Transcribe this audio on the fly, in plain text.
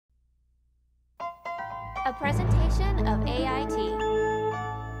A presentation of AIT.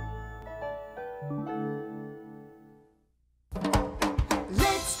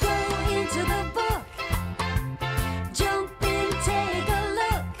 Let's go into the book. Jump in, take a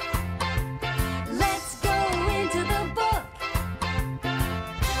look. Let's go into the book.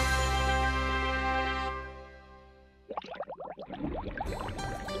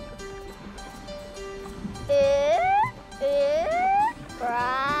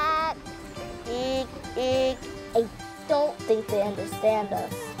 I don't think they understand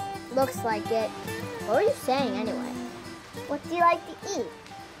us. Looks like it. What were you saying anyway? What do you like to eat?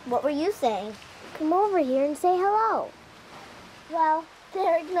 What were you saying? Come over here and say hello. Well,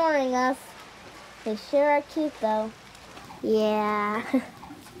 they're ignoring us. They sure are cute though. Yeah.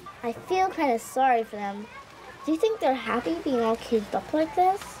 I feel kind of sorry for them. Do you think they're happy being all caged up like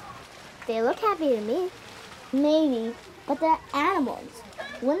this? They look happy to me. Maybe, but they're animals.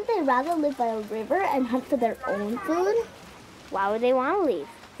 Wouldn't they rather live by a river and hunt for their own food? Why would they want to leave?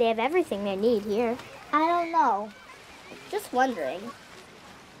 They have everything they need here. I don't know. Just wondering.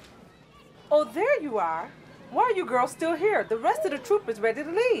 Oh, there you are. Why are you girls still here? The rest of the troop is ready to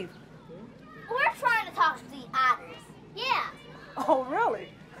leave. We're trying to talk to the otters. Yeah. Oh, really?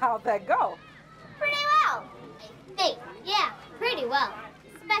 How'd that go? Pretty well. Hey, yeah, pretty well.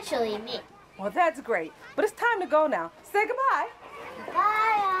 Especially me. Well, that's great. But it's time to go now. Say goodbye.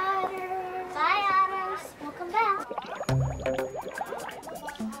 Bye, otters. Bye, otters. Welcome back.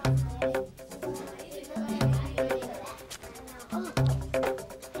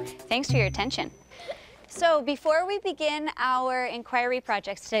 Thanks for your attention. So before we begin our inquiry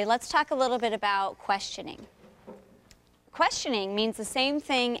projects today, let's talk a little bit about questioning. Questioning means the same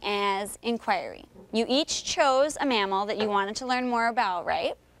thing as inquiry. You each chose a mammal that you wanted to learn more about,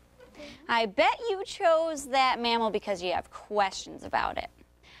 right? I bet you chose that mammal because you have questions about it.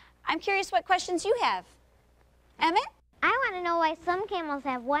 I'm curious what questions you have. Emmett? I want to know why some camels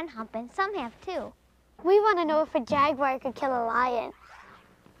have one hump and some have two. We want to know if a jaguar could kill a lion.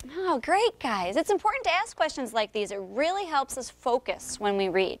 Oh, great, guys. It's important to ask questions like these. It really helps us focus when we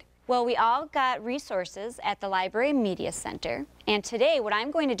read. Well, we all got resources at the Library Media Center, and today what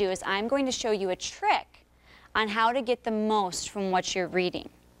I'm going to do is I'm going to show you a trick on how to get the most from what you're reading.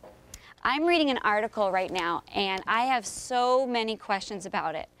 I'm reading an article right now, and I have so many questions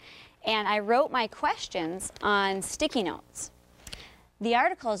about it. And I wrote my questions on sticky notes. The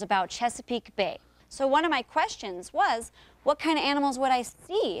article is about Chesapeake Bay. So one of my questions was, what kind of animals would I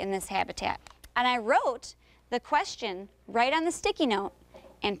see in this habitat? And I wrote the question right on the sticky note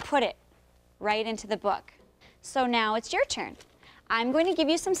and put it right into the book. So now it's your turn. I'm going to give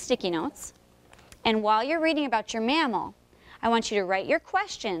you some sticky notes, and while you're reading about your mammal, I want you to write your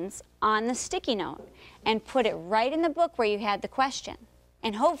questions on the sticky note and put it right in the book where you had the question.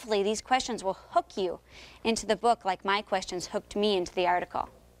 And hopefully these questions will hook you into the book like my questions hooked me into the article.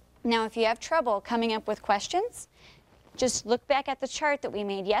 Now, if you have trouble coming up with questions, just look back at the chart that we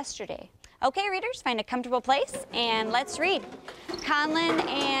made yesterday. Okay, readers, find a comfortable place and let's read. Conlon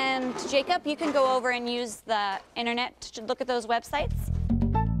and Jacob, you can go over and use the internet to look at those websites.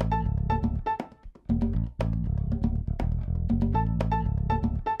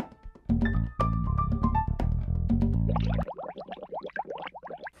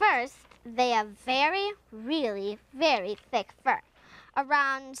 First, they have really thick fur.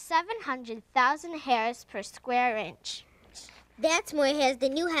 Around 700,000 hairs per square inch. That's more hairs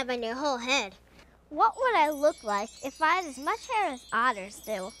than you have on your whole head. What would I look like if I had as much hair as otters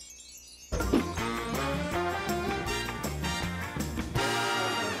do?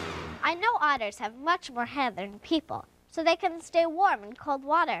 I know otters have much more hair than people, so they can stay warm in cold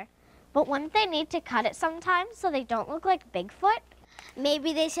water. But wouldn't they need to cut it sometimes so they don't look like Bigfoot?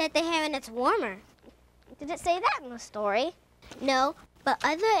 Maybe they shed their hair and it's warmer. Did it say that in the story? No, but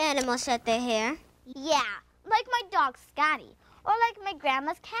other animals shed their hair. Yeah, like my dog Scotty, or like my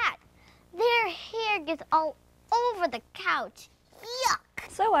grandma's cat. Their hair gets all over the couch. Yuck!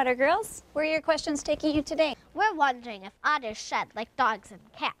 So, Otter Girls, where are your questions taking you today? We're wondering if otters shed like dogs and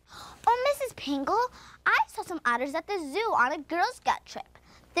cats. Oh, Mrs. Pingel, I saw some otters at the zoo on a Girl Scout trip.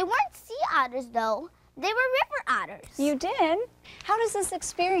 They weren't sea otters, though. They were river otters. You did? How does this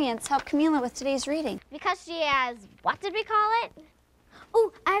experience help Kamilah with today's reading? Because she has, what did we call it?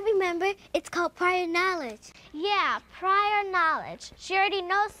 Oh, I remember. It's called prior knowledge. Yeah, prior knowledge. She already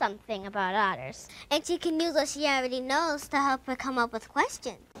knows something about otters. And she can use what she already knows to help her come up with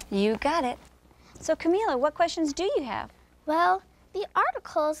questions. You got it. So, Kamilah, what questions do you have? Well, the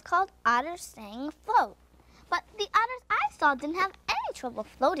article is called Otters Staying Afloat. But the otters I saw didn't have any trouble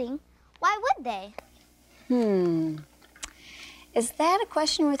floating. Why would they? Is that a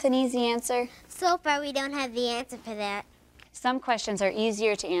question with an easy answer? So far, we don't have the answer for that. Some questions are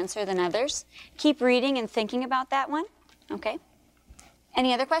easier to answer than others. Keep reading and thinking about that one, okay?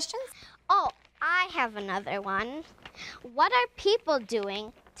 Any other questions? Oh, I have another one. What are people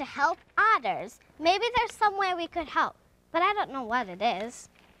doing to help otters? Maybe there's some way we could help, but I don't know what it is.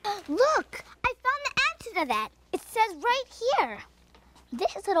 Look, I found the answer to that. It says right here.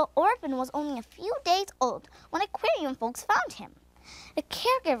 This little orphan was only a few days old when aquarium folks found him. The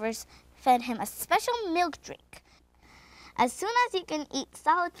caregivers fed him a special milk drink. As soon as he can eat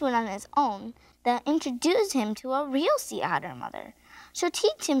solid food on his own, they'll introduce him to a real sea otter mother. She'll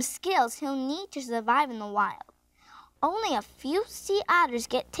teach him skills he'll need to survive in the wild. Only a few sea otters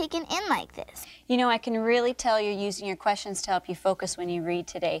get taken in like this. You know, I can really tell you're using your questions to help you focus when you read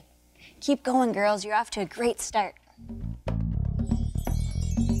today. Keep going, girls. You're off to a great start.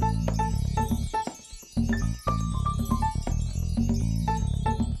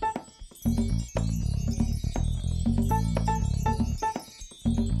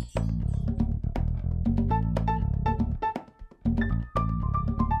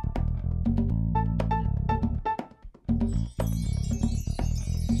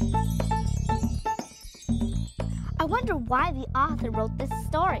 I wonder why the author wrote this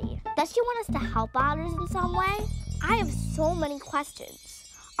story. Does she want us to help otters in some way? I have so many questions.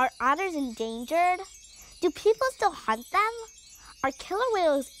 Are otters endangered? Do people still hunt them? Are killer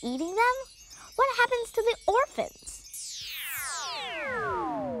whales eating them? What happens to the orphans?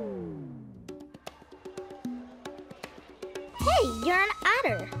 Hey, you're an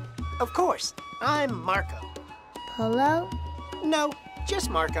otter. Of course. I'm Marco. Polo? No, just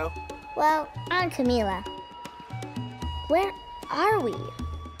Marco. Well, I'm Kamilah. Where are we?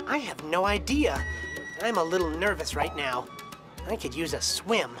 I have no idea. I'm a little nervous right now. I could use a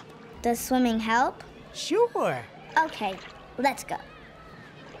swim. Does swimming help? Sure. Okay, let's go.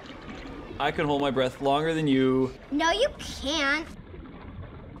 I can hold my breath longer than you. No, you can't.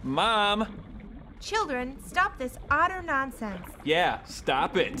 Mom! Children, stop this otter nonsense. Yeah,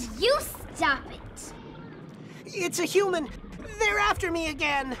 stop it. You stop it. It's a human. They're after me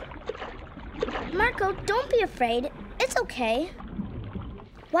again. Marco, don't be afraid. It's okay.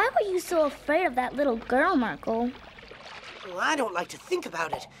 Why were you so afraid of that little girl, Marco? Well, I don't like to think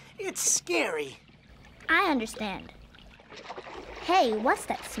about it. It's scary. I understand. Hey, what's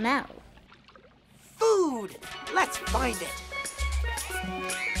that smell? Food. Let's find it.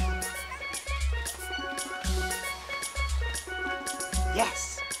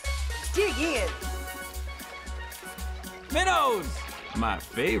 Yes. Dig in. Minnows! My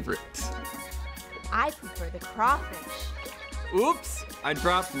favorite. I prefer the crawfish. Oops, I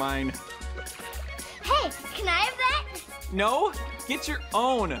dropped mine. Hey, can I have that? No, get your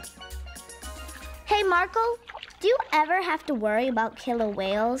own. Hey, Marco, do you ever have to worry about killer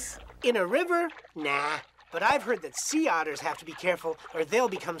whales? In a river? Nah. But I've heard that sea otters have to be careful or they'll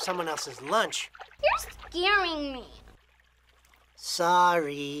become someone else's lunch. You're scaring me.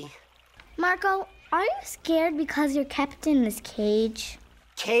 Sorry. Marco, are you scared because you're kept in this cage?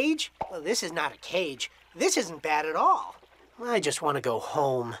 Cage? Well, this is not a cage. This isn't bad at all. I just want to go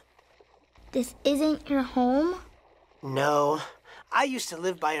home. This isn't your home? No. I used to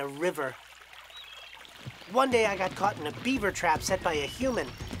live by a river. One day I got caught in a beaver trap set by a human.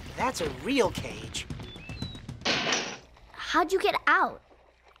 That's a real cage. How'd you get out?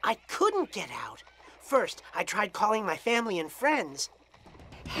 I couldn't get out. First, I tried calling my family and friends.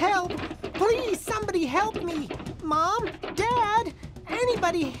 Help! Please, somebody help me! Mom? Dad?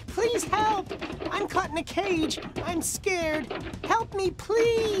 Anybody, please help! I'm caught in a cage. I'm scared. Help me,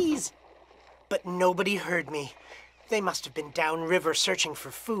 please! But nobody heard me. They must have been downriver searching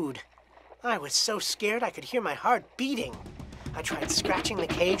for food. I was so scared I could hear my heart beating. I tried scratching the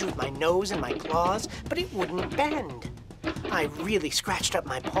cage with my nose and my claws, but it wouldn't bend. I really scratched up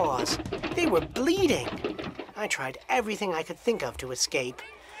my paws. They were bleeding. I tried everything I could think of to escape.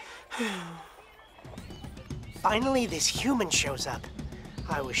 Finally, this human shows up.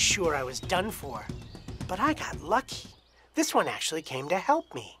 I was sure I was done for, but I got lucky. This one actually came to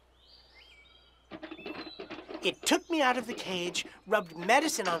help me. It took me out of the cage, rubbed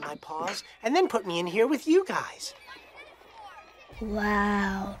medicine on my paws, and then put me in here with you guys.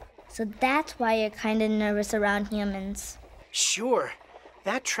 Wow. So that's why you're kind of nervous around humans. Sure.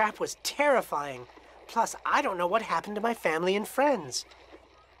 That trap was terrifying. Plus, I don't know what happened to my family and friends.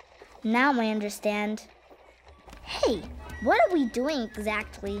 Now I understand. Hey, what are we doing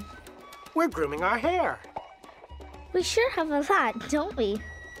exactly? We're grooming our hair. We sure have a lot, don't we?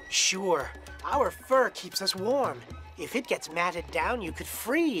 Sure. Our fur keeps us warm. If it gets matted down, you could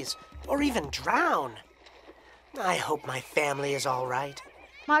freeze or even drown. I hope my family is all right.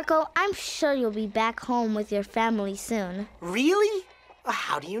 Marco, I'm sure you'll be back home with your family soon. Really?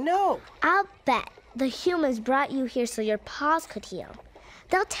 How do you know? I'll bet the humans brought you here so your paws could heal.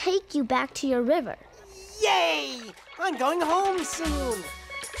 They'll take you back to your river. Yay! I'm going home soon.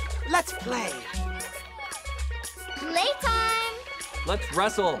 Let's play. Playtime! Let's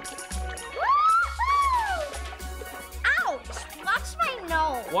wrestle. Woo-hoo! Ouch! Watch my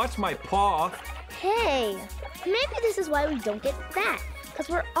nose. Watch my paw. Hey, maybe this is why we don't get fat, because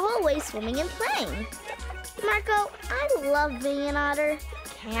we're always swimming and playing. Marco, I love being an otter.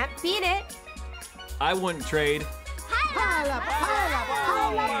 Can't beat it. I wouldn't trade. Pile up, pile up,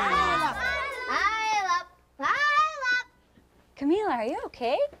 pile up, pile up. Pile up, pile up. Kamilah, are you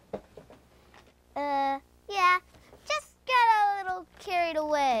okay? Yeah, just got a little carried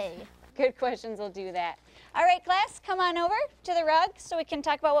away. Good questions will do that. All right, class, come on over to the rug so we can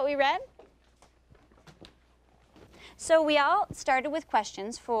talk about what we read. So we all started with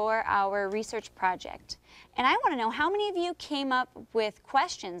questions for our research project. And I want to know how many of you came up with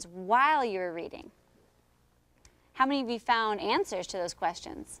questions while you were reading? How many of you found answers to those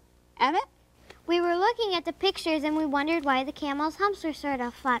questions? Emmett? We were looking at the pictures and we wondered why the camel's humps were sort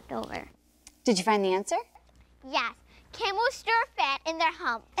of flopped over. Did you find the answer? Yes, camels store fat in their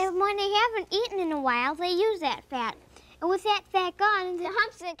humps. And when they haven't eaten in a while, they use that fat. And with that fat gone, the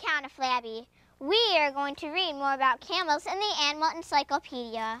humps don't count as flabby. We are going to read more about camels in the Animal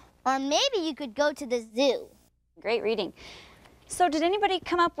Encyclopedia. Or maybe you could go to the zoo. Great reading. So did anybody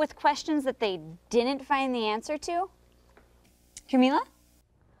come up with questions that they didn't find the answer to? Kamilah?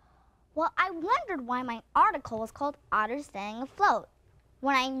 Well, I wondered why my article was called Otters Staying Afloat,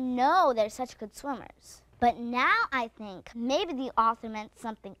 when I know they're such good swimmers. But now I think maybe the author meant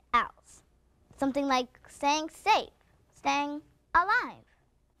something else. Something like staying safe, staying alive.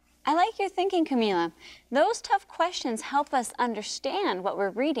 I like your thinking, Kamilah. Those tough questions help us understand what we're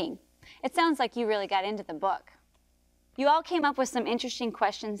reading. It sounds like you really got into the book. You all came up with some interesting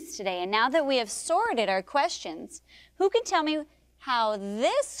questions today, and now that we have sorted our questions, who can tell me how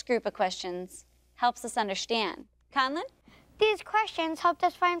this group of questions helps us understand? Conlon? These questions helped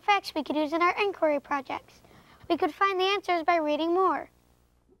us find facts we could use in our inquiry projects. We could find the answers by reading more.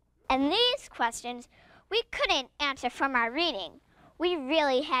 And these questions we couldn't answer from our reading. We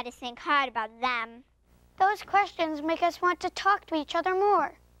really had to think hard about them. Those questions make us want to talk to each other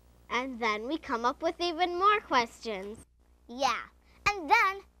more. And then we come up with even more questions. Yeah, and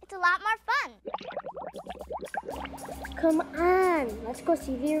then it's a lot more fun. Come on, let's go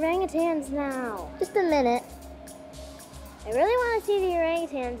see the orangutans now. Just a minute. I really want to see the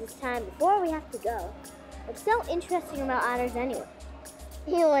orangutans this time before we have to go. What's so interesting about otters anyway?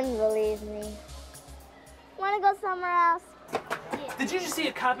 You wouldn't believe me. Want to go somewhere else? Did you just see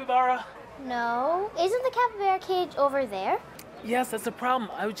a capybara? No. Isn't the capybara cage over there? Yes, that's the problem.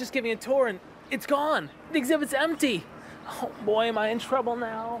 I was just giving a tour and it's gone. The exhibit's empty. Oh boy, am I in trouble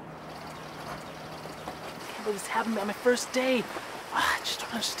now. I can't believe this happened on my first day. I just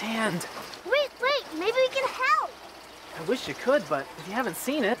don't understand. Wait, maybe we can help. I wish you could, but if you haven't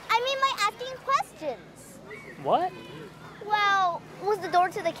seen it. I mean by asking questions. What? Well, was the door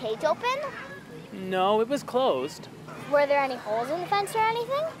to the cage open? No, it was closed. Were there any holes in the fence or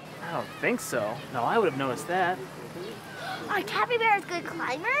anything? I don't think so. No, I would have noticed that. Are capybaras good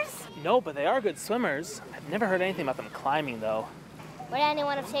climbers? No, but they are good swimmers. I've never heard anything about them climbing, though. Would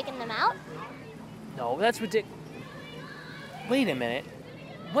anyone have taken them out? No, that's ridiculous. Wait a minute.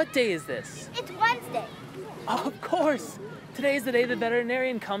 What day is this? It's Wednesday. Oh, of course. Today is the day the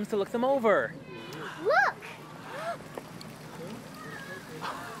veterinarian comes to look them over. Look!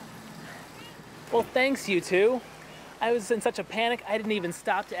 Well, thanks, you two. I was in such a panic, I didn't even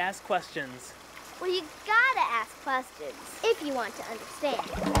stop to ask questions. Well, you gotta ask questions if you want to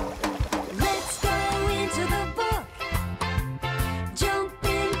understand.